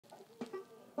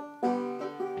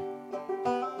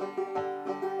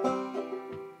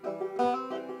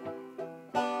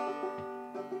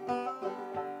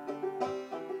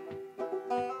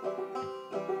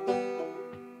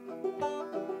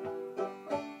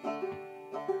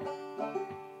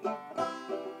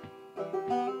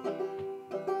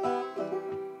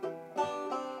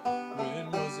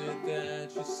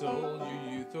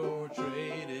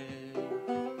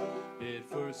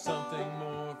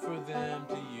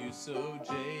you so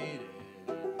jaded?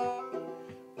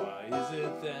 Why is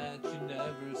it that you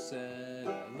never said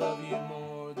I love you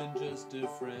more than just a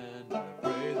friend? I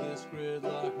pray this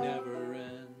gridlock never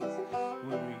ends.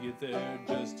 When we get there,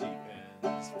 just keep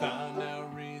ends. Found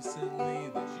out recently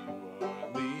that you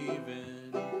are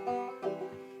leaving.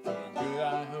 For good,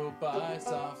 I hope I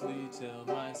softly tell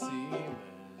my ceiling.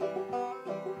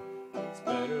 It's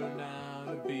better now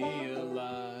to be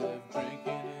alive.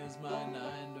 Drinking is my 9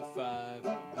 to 5.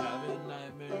 I'm having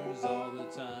nightmares all the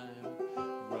time,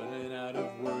 running out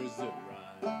of words that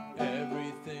rhyme.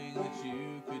 Everything that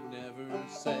you could never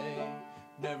say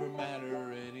never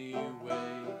matter anyway.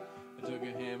 I took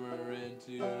a hammer and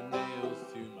 2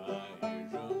 nails to my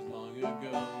eardrums long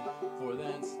ago. For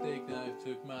that steak knife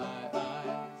took my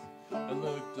eyes. I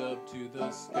looked up to the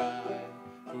sky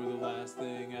for the last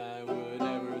thing I would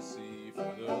ever see,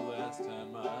 for the last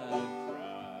time I'd cry.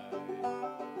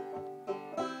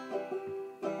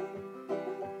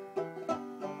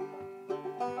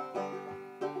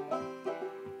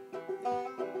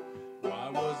 Why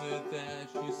was it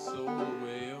that you sold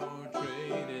away or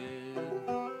traded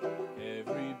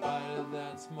every bite of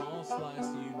that small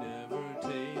slice you never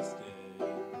tasted?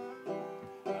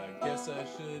 I guess I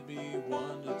should be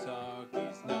one to talk.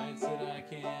 These nights that I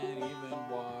can't even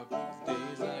walk, these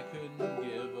days I couldn't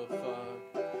give a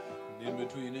fuck. And in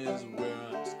between is where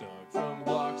I'm stuck. From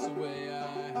blocks away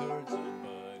I heard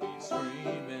somebody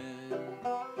screaming.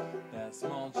 That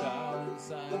small child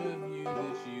inside of you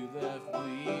that you left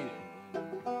bleeding.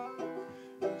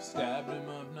 You stabbed him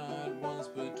up not once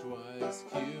but twice.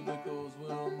 Cubicles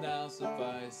will now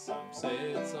suffice. Some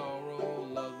say it's all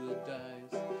roll of the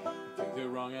dice. I think they're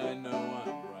wrong, I know I'm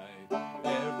right.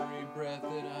 Every breath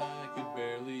that I could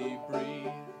barely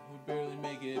breathe would barely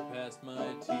make it past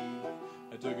my teeth.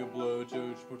 I took a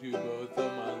blowtorch to both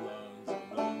of my lungs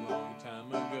a long, long time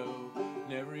ago.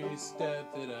 And every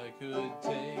step that I could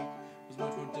take was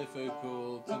much more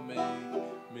difficult to make.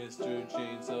 Mr.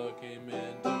 Chainsaw came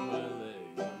and took my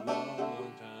legs a long,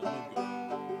 long time ago.